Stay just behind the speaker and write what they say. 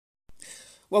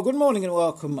Well, good morning and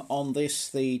welcome on this,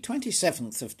 the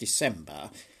 27th of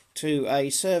December, to a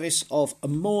service of a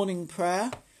morning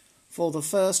prayer for the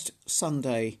first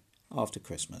Sunday after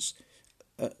Christmas.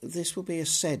 This will be a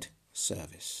said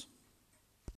service.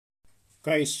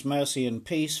 Grace, mercy and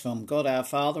peace from God our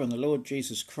Father and the Lord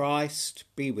Jesus Christ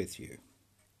be with you,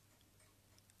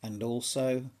 and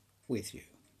also with you.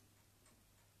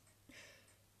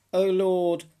 O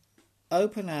Lord,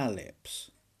 open our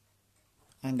lips,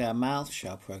 and our mouth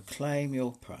shall proclaim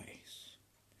your praise.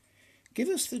 Give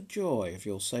us the joy of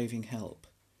your saving help,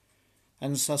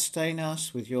 and sustain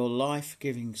us with your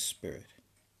life-giving Spirit.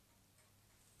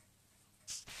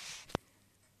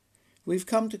 We've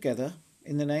come together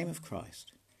in the name of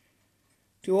Christ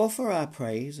to offer our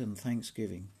praise and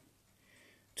thanksgiving,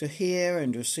 to hear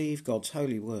and receive God's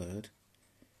holy word,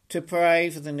 to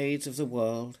pray for the needs of the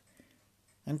world,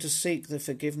 and to seek the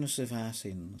forgiveness of our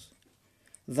sins,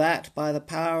 that by the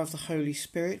power of the Holy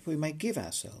Spirit we may give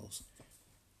ourselves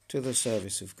to the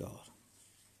service of God.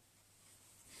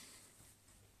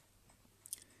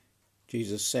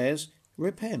 Jesus says,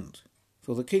 "Repent,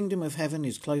 for the kingdom of heaven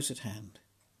is close at hand."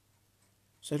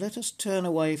 So let us turn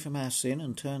away from our sin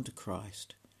and turn to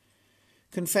Christ,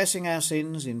 confessing our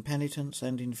sins in penitence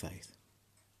and in faith.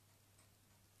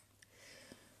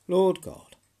 Lord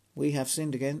God, we have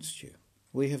sinned against you.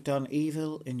 We have done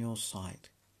evil in your sight.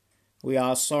 We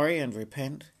are sorry and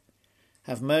repent.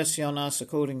 Have mercy on us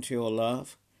according to your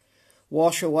love.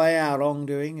 Wash away our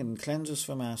wrongdoing and cleanse us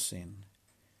from our sin.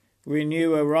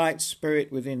 Renew a right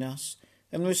spirit within us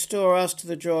and restore us to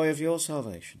the joy of your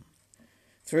salvation.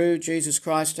 Through Jesus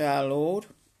Christ our Lord.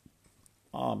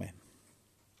 Amen.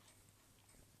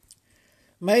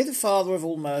 May the Father of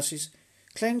all mercies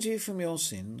cleanse you from your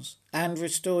sins and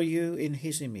restore you in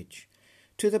his image,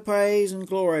 to the praise and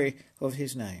glory of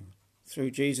his name.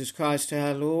 Through Jesus Christ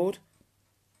our Lord.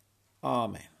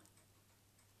 Amen.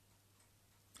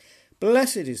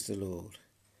 Blessed is the Lord,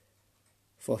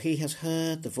 for he has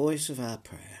heard the voice of our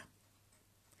prayer.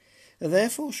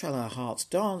 Therefore shall our hearts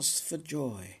dance for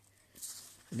joy,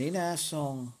 and in our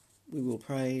song we will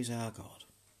praise our God.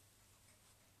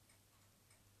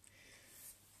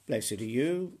 Blessed are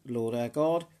you, Lord our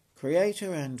God,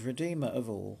 Creator and Redeemer of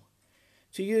all.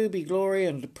 To you be glory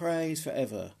and praise for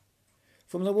ever.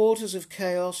 From the waters of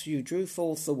chaos you drew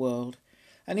forth the world,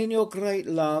 and in your great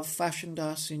love fashioned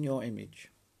us in your image.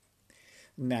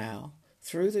 Now,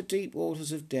 through the deep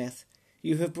waters of death,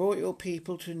 you have brought your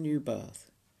people to new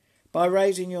birth, by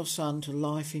raising your Son to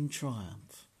life in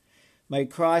triumph. May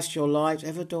Christ your light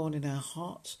ever dawn in our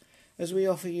hearts, as we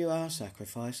offer you our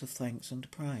sacrifice of thanks and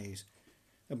praise.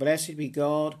 Blessed be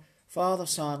God, Father,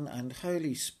 Son, and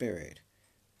Holy Spirit.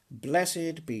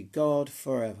 Blessed be God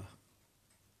forever.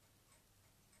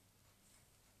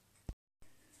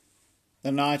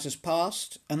 The night has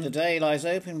passed, and the day lies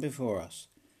open before us.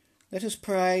 Let us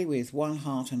pray with one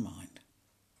heart and mind.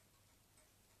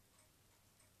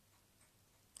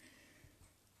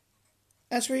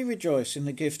 As we rejoice in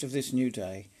the gift of this new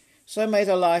day, so may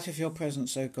the light of your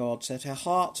presence, O God, set our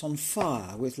hearts on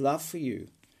fire with love for you,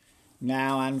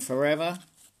 now and forever.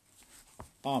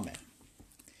 Amen.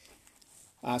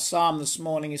 Our psalm this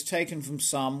morning is taken from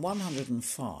Psalm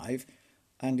 105,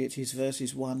 and it is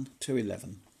verses 1 to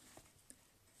 11.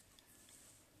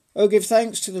 O give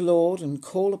thanks to the Lord and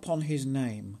call upon his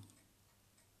name.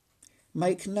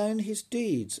 Make known his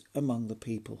deeds among the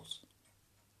peoples.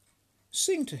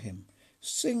 Sing to him,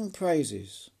 sing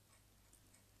praises,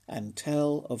 and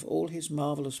tell of all his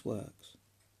marvellous works.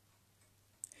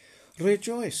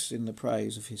 Rejoice in the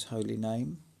praise of his holy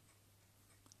name.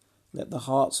 Let the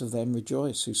hearts of them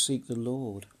rejoice who seek the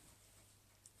Lord.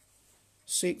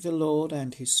 Seek the Lord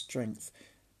and his strength.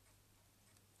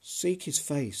 Seek his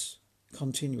face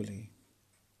continually.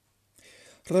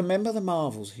 Remember the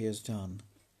marvels he has done,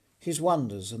 his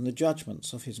wonders and the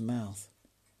judgments of his mouth.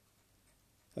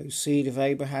 O seed of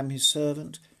Abraham his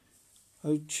servant,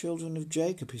 O children of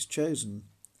Jacob his chosen.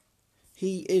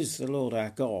 He is the Lord our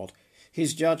God,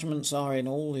 his judgments are in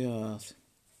all the earth.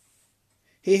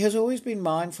 He has always been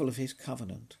mindful of his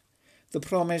covenant, the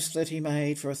promise that he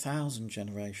made for 1,000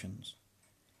 generations,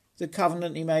 the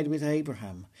covenant he made with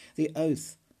Abraham, the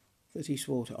oath that he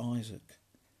swore to Isaac,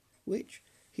 which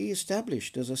he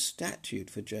established as a statute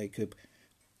for Jacob,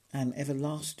 an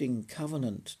everlasting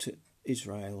covenant to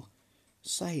Israel,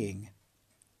 saying,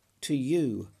 "To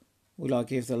you will I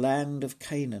give the land of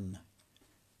Canaan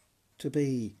to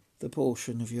be the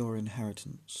portion of your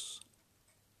inheritance."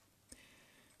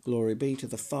 Glory be to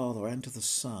the Father, and to the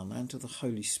Son, and to the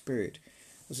Holy Spirit,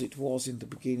 as it was in the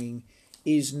beginning,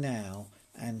 is now,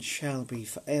 and shall be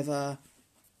forever.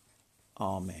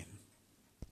 Amen.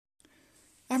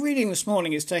 Our reading this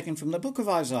morning is taken from the book of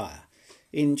Isaiah,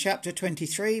 in chapter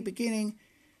 23, beginning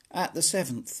at the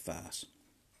 7th verse.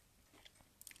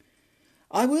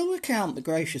 I will recount the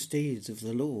gracious deeds of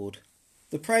the Lord,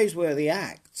 the praiseworthy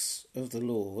acts of the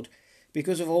Lord,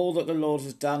 because of all that the Lord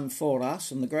has done for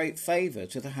us and the great favour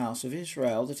to the house of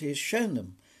Israel that he has shown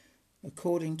them,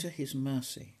 according to his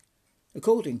mercy,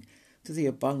 according to the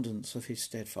abundance of his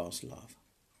steadfast love.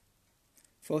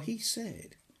 For he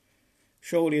said,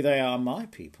 surely they are my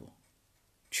people,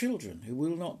 children who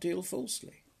will not deal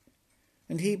falsely.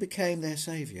 And he became their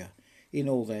saviour in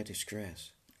all their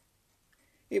distress.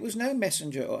 It was no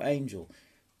messenger or angel,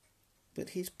 but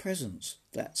his presence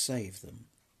that saved them.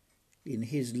 In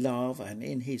his love and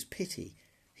in his pity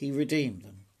he redeemed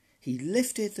them. He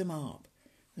lifted them up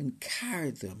and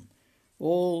carried them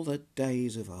all the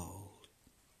days of old.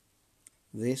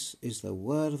 This is the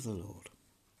word of the Lord.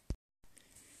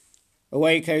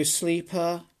 Awake, O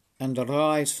sleeper, and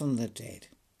arise from the dead,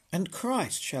 and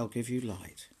Christ shall give you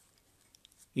light.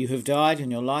 You have died,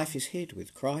 and your life is hid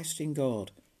with Christ in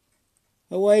God.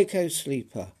 Awake, O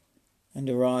sleeper, and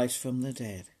arise from the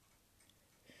dead.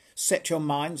 Set your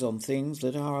minds on things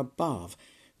that are above,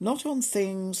 not on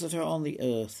things that are on the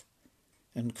earth,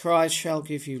 and Christ shall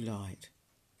give you light.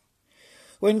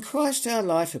 When Christ our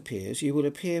life appears, you will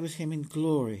appear with him in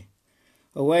glory.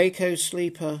 Awake, O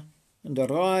sleeper, and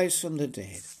arise from the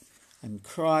dead, and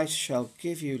Christ shall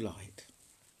give you light.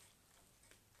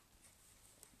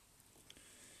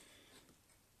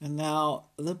 And now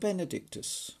the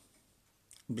Benedictus.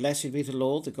 Blessed be the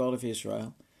Lord, the God of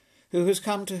Israel, who has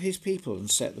come to his people and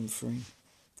set them free.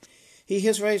 He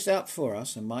has raised up for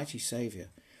us a mighty Saviour,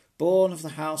 born of the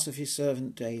house of his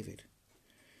servant David.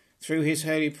 Through his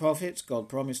holy prophets God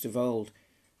promised of old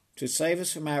to save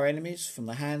us from our enemies, from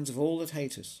the hands of all that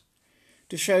hate us,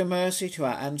 to show mercy to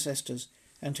our ancestors,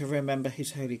 and to remember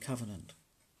his holy covenant.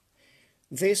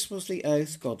 This was the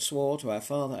oath God swore to our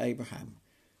father Abraham,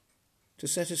 to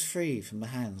set us free from the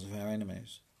hands of our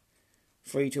enemies,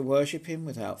 free to worship him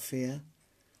without fear,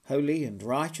 holy and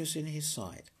righteous in his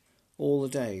sight, all the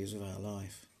days of our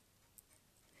life.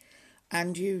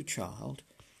 And you, child,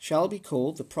 shall be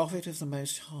called the prophet of the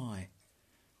Most High,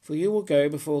 for you will go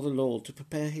before the Lord to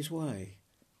prepare his way,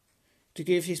 to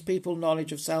give his people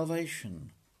knowledge of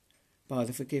salvation by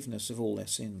the forgiveness of all their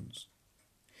sins.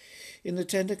 In the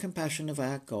tender compassion of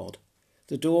our God,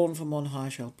 the dawn from on high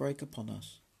shall break upon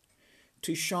us,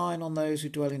 to shine on those who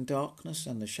dwell in darkness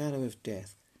and the shadow of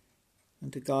death,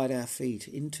 and to guide our feet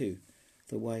into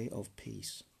the way of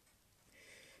peace.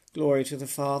 Glory to the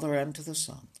Father, and to the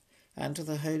Son, and to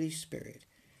the Holy Spirit,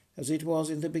 as it was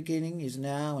in the beginning, is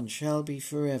now, and shall be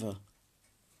forever.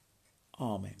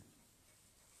 Amen.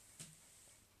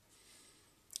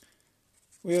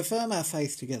 We affirm our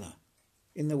faith together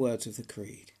in the words of the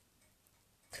Creed.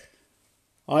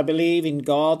 I believe in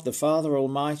God, the Father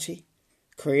Almighty,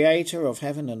 Creator of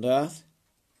heaven and earth.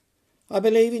 I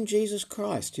believe in Jesus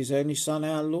Christ, his only Son,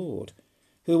 our Lord,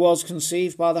 who was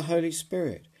conceived by the Holy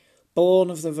Spirit, born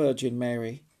of the Virgin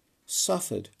Mary,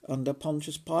 suffered under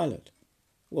Pontius Pilate,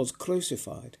 was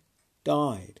crucified,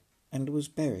 died, and was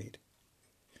buried.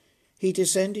 He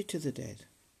descended to the dead.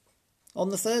 On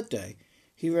the third day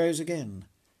he rose again.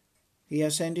 He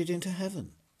ascended into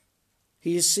heaven.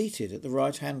 He is seated at the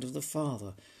right hand of the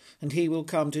Father, and he will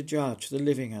come to judge the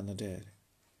living and the dead.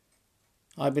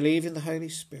 I believe in the Holy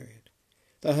Spirit,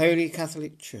 the Holy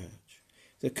Catholic Church,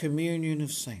 the communion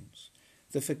of saints,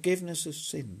 the forgiveness of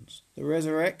sins, the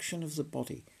resurrection of the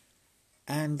body,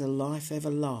 and the life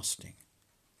everlasting.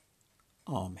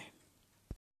 Amen.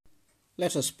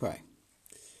 Let us pray.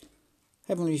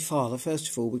 Heavenly Father, first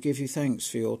of all, we give you thanks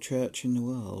for your church in the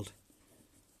world,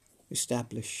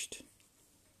 established,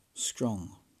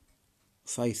 strong,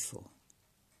 faithful.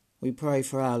 We pray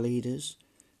for our leaders,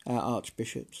 our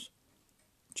archbishops,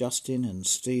 Justin and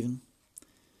Stephen,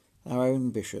 our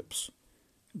own bishops,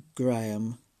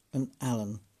 Graham and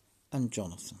Alan and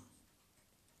Jonathan.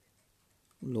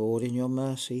 Lord, in your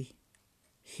mercy,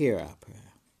 hear our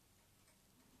prayer.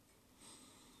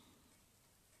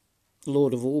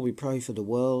 Lord of all, we pray for the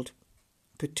world,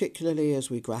 particularly as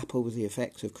we grapple with the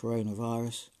effects of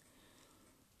coronavirus,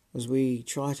 as we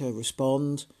try to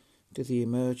respond to the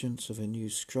emergence of a new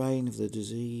strain of the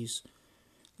disease.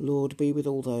 Lord, be with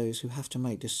all those who have to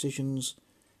make decisions,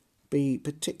 be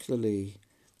particularly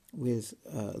with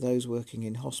those working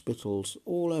in hospitals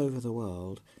all over the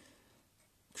world,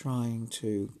 trying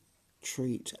to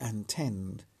treat and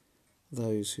tend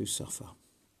those who suffer.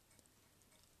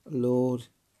 Lord,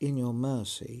 in your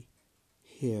mercy,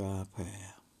 hear our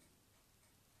prayer.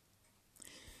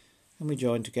 And we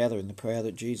join together in the prayer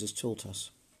that Jesus taught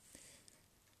us.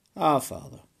 Our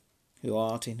Father, who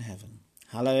art in heaven,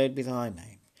 hallowed be thy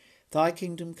name. Thy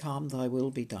kingdom come, thy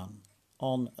will be done,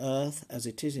 on earth as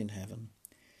it is in heaven.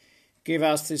 Give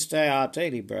us this day our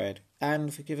daily bread,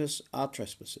 and forgive us our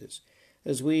trespasses,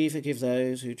 as we forgive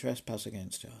those who trespass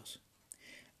against us.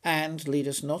 And lead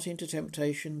us not into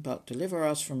temptation, but deliver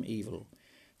us from evil.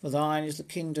 For thine is the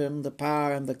kingdom, the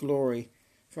power, and the glory,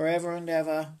 for ever and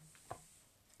ever.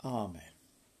 Amen.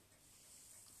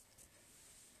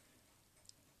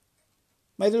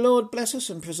 May the Lord bless us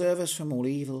and preserve us from all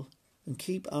evil, and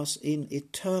keep us in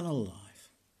eternal life.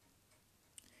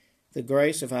 The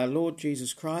grace of our Lord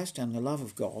Jesus Christ, and the love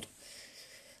of God,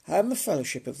 and the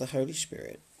fellowship of the Holy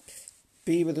Spirit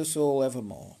be with us all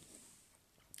evermore.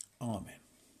 Amen.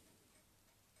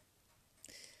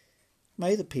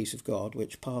 May the peace of God,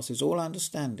 which passes all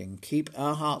understanding, keep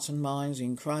our hearts and minds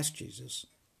in Christ Jesus.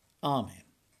 Amen.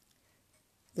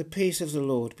 The peace of the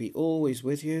Lord be always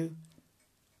with you,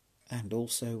 and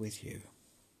also with you.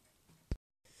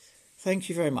 Thank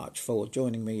you very much for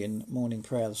joining me in morning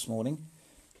prayer this morning.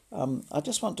 I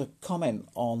just want to comment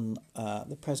on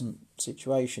the present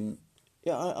situation.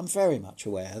 I'm very much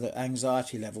aware that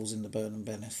anxiety levels in the Burnham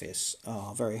benefice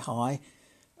are very high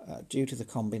due to the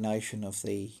combination of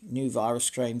the new virus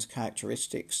strain's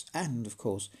characteristics and, of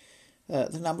course,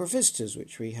 the number of visitors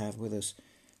which we have with us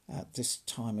at this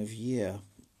time of year.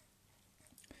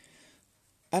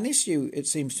 An issue, it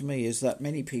seems to me, is that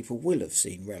many people will have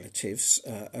seen relatives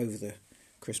over the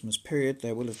Christmas period.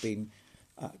 There will have been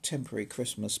temporary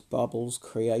Christmas bubbles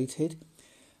created.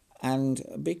 And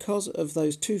because of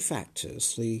those two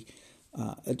factors, the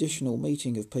additional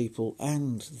meeting of people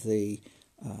and the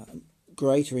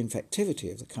greater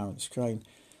infectivity of the current strain,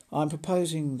 I'm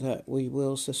proposing that we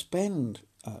will suspend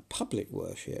public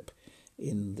worship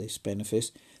in this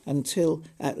benefice until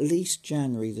at least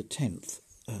January the 10th.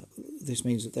 This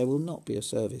means that there will not be a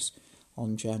service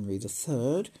on January the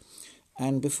 3rd,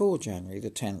 and before January the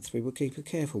 10th we will keep a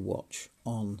careful watch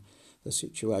on the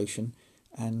situation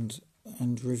and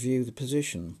review the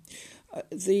position.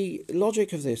 The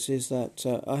logic of this is that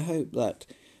I hope that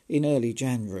in early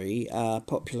January our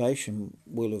population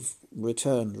will have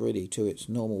returned really to its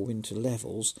normal winter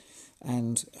levels,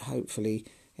 and hopefully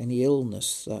any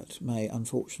illness that may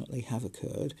unfortunately have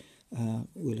occurred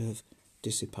will have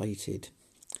dissipated.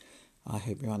 I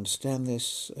hope you understand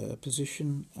this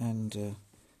position, and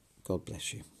God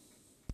bless you.